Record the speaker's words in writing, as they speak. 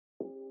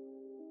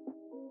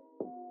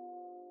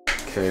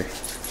Okay.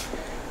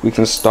 We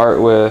can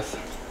start with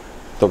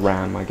the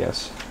RAM, I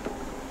guess.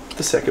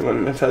 The second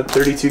one, I've had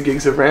 32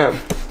 gigs of RAM.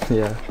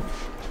 Yeah.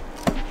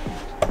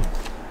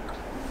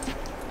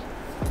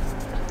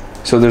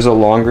 So there's a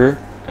longer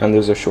and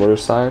there's a shorter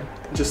side.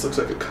 It just looks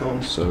like a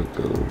cone. So it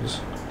goes.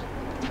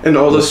 And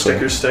all those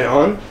stickers stay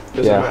on.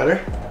 Doesn't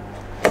matter.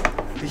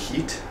 The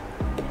heat.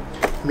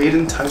 Made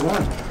in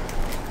Taiwan.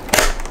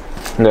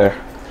 There.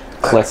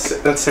 Click.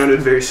 That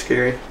sounded very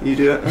scary. You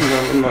do it?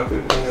 I'm not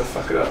gonna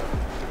fuck it up.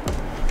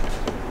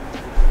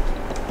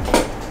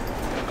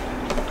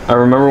 I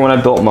remember when I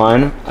built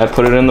mine, I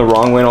put it in the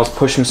wrong way and I was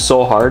pushing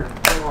so hard.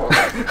 Oh,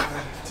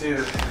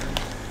 dude.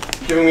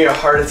 Giving me a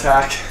heart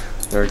attack.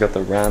 There, we got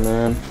the RAM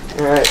in.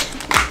 Alright.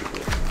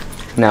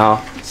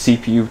 Now,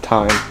 CPU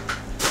time.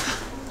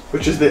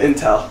 Which is the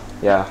Intel.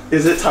 Yeah.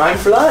 Is it time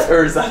for that,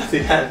 or is that at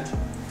the end?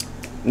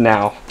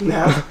 Now.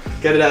 Now?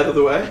 Get it out of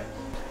the way.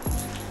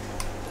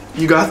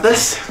 You got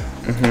this?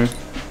 Mm-hmm.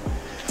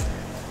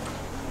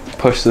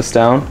 Push this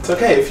down. It's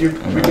okay, if you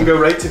we can go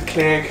right to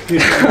Canadian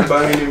Computer and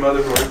buy me a new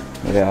motherboard.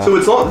 Yeah. So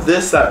it's not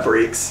this that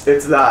breaks,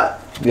 it's that.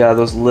 Yeah,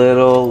 those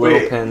little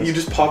pins. You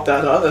just popped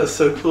that out? That's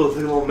so cool. It's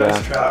like a little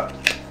mesh trap.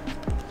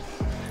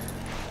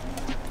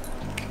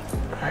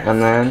 Alright,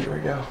 and then here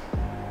we go.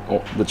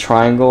 Oh, the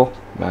triangle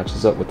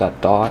matches up with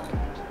that dot.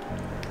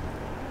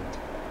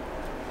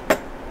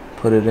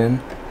 Put it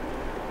in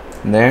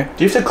there.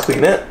 Do you have to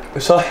clean it? I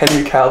saw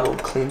Henry Cavill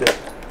cleaned it.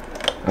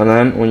 And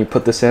then when you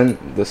put this in,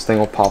 this thing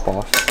will pop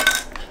off.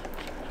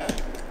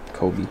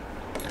 Kobe. Yeah.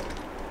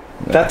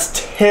 That's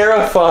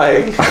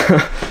terrifying.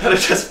 That it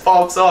just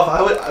pops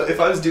off. If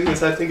I was doing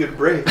this, I'd think it'd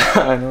break.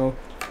 I know.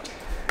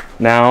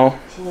 Now,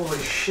 holy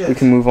shit. we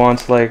can move on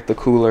to like the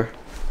cooler.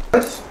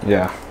 What?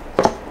 Yeah.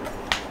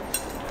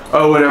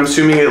 Oh, and I'm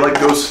assuming it like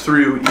goes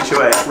through each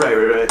way.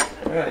 Right.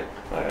 Alright,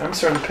 I'm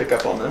starting to pick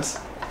up on this.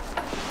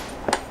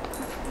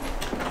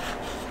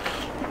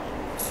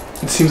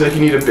 It seems like you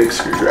need a big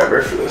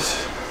screwdriver for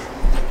this.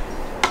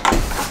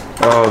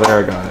 Oh, there,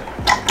 I got it.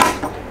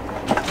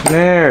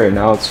 There,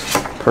 now it's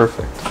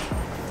perfect.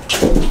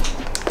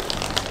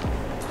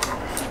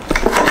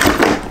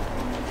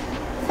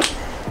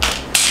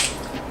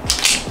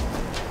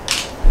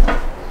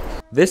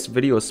 This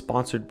video is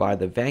sponsored by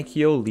the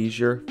Vankyo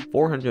Leisure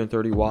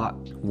 430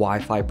 watt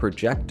Wi-Fi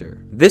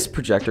projector. This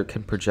projector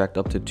can project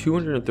up to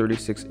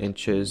 236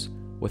 inches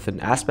with an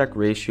aspect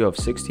ratio of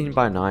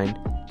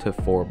 16:9 to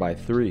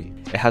 4:3.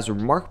 It has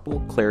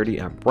remarkable clarity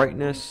and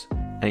brightness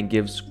and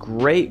gives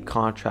great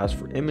contrast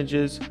for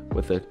images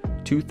with a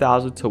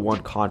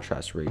 2000:1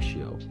 contrast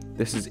ratio.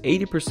 This is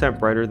 80%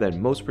 brighter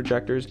than most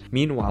projectors.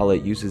 Meanwhile,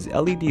 it uses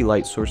LED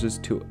light sources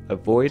to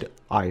avoid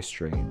eye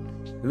strain.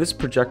 This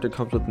projector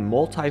comes with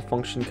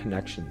multi-function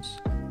connections: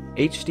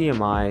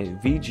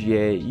 HDMI,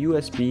 VGA,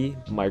 USB,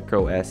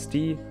 micro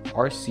SD,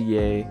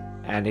 RCA,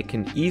 and it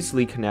can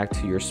easily connect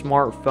to your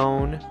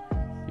smartphone,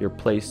 your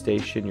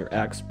PlayStation, your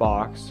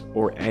Xbox,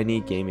 or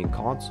any gaming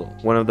console.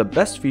 One of the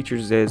best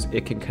features is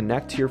it can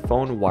connect to your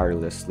phone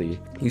wirelessly.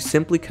 You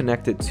simply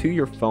connect it to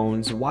your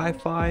phone's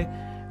Wi-Fi,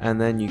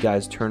 and then you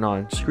guys turn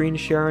on screen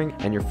sharing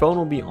and your phone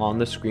will be on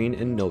the screen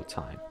in no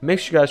time. Make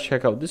sure you guys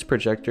check out this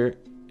projector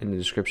in the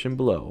description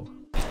below.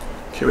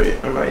 Okay,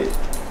 wait, I might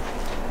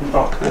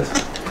knock this.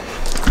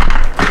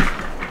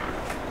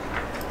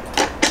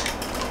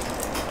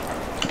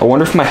 I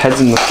wonder if my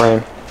head's in the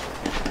frame.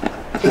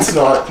 It's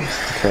not.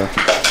 Okay.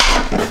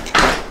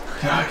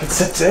 Now I can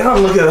sit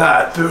down, look at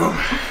that, boom.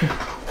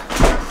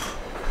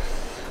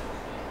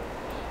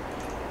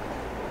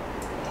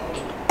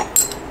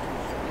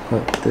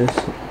 Put this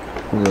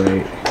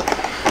right.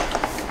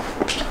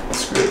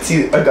 Screw it.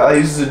 See, a guy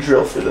uses a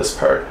drill for this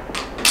part.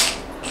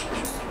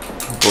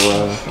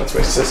 Bruh. That's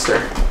my sister.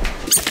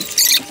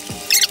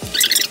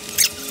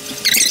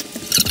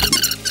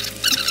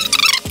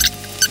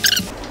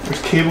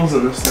 There's cables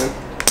in this thing.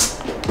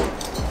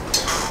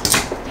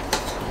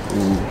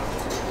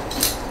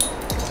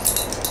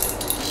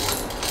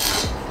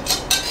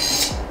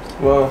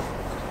 Well,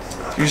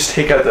 you just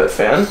take out that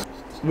fan.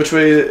 Which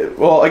way?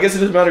 Well, I guess it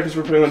doesn't matter because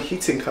we're putting on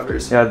heatsink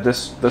covers. Yeah,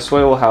 this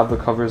way will have the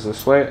covers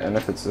this way, and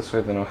if it's this way,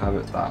 then I'll have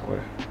it that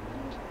way.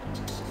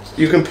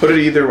 You can put it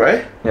either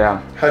way?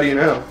 Yeah. How do you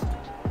know?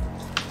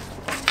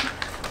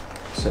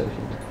 Said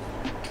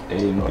here. A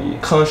and B.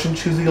 Caution,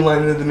 choose the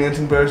alignment of the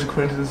mounting bars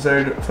according to the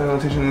desired final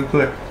rotation of the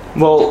cooler.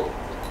 Well,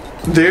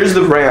 there's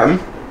the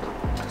RAM,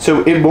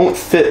 so it won't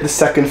fit the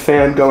second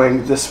fan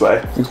going this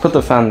way. You can put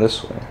the fan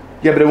this way.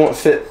 Yeah, but it won't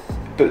fit.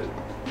 But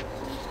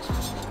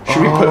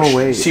should we put?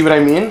 Wait. See what I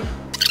mean?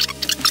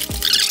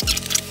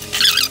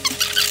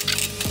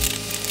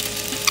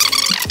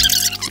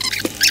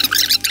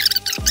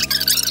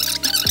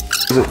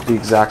 Is it the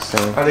exact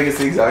same? I think it's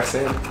the exact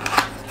same.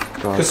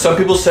 Because some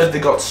people said they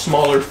got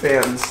smaller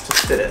fans to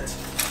fit it.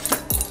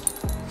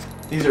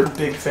 These are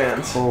big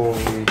fans.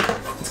 Holy.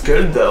 It's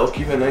good though.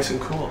 Keep it nice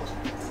and cool.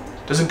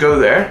 Does it go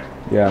there?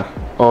 Yeah.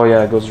 Oh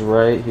yeah, it goes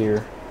right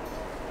here.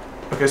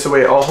 Okay, so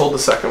wait, I'll hold the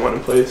second one in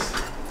place.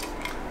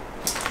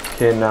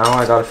 Okay, now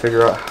I gotta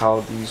figure out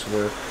how these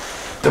work.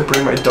 To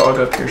bring my dog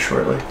up here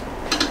shortly.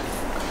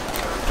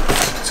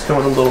 It's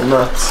going a little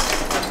nuts.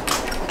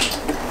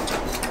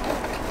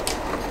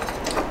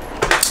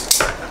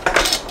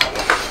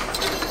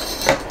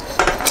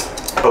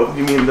 Oh,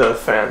 you mean the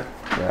fan?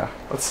 Yeah.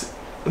 It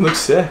looks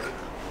sick.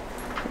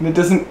 And it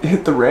doesn't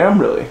hit the RAM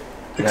really,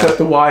 except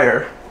the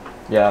wire.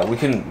 Yeah, we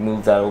can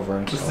move that over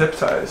and Just zip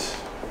ties.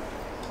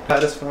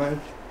 That is fine.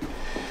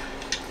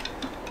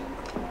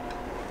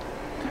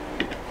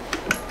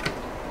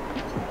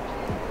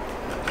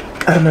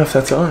 I don't know if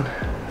that's on.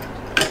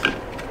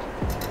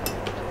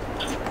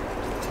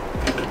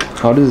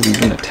 How does it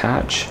even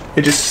attach?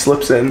 It just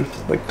slips in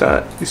like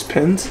that. These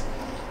pins.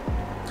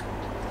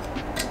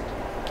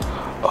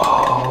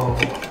 Oh.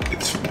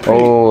 It's pretty...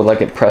 Oh,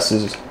 like it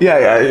presses.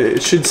 Yeah,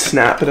 it should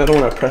snap, but I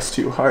don't want to press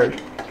too hard.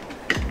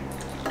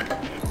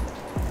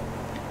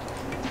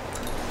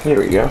 Here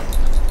we go.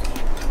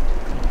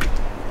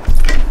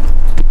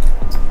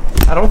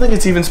 I don't think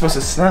it's even supposed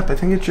to snap. I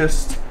think it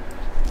just...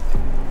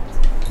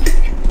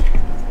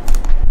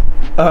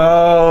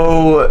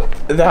 Oh,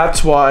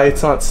 that's why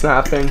it's not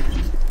snapping.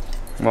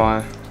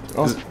 Why?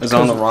 Is it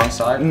on the wrong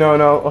side? No,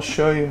 I'll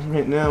show you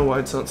right now why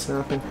it's not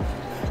snapping.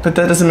 But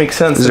that doesn't make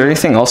sense. Is there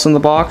anything else in the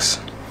box?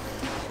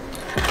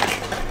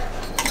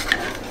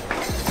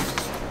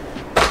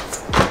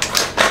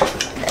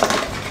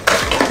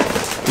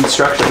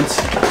 Instructions.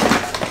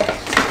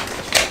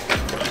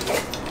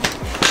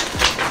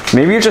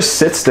 Maybe it just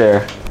sits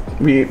there.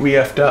 We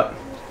effed up.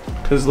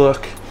 Cause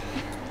look.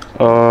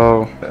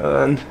 Oh.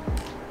 And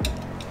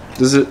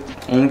Does it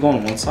only go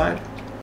on one side?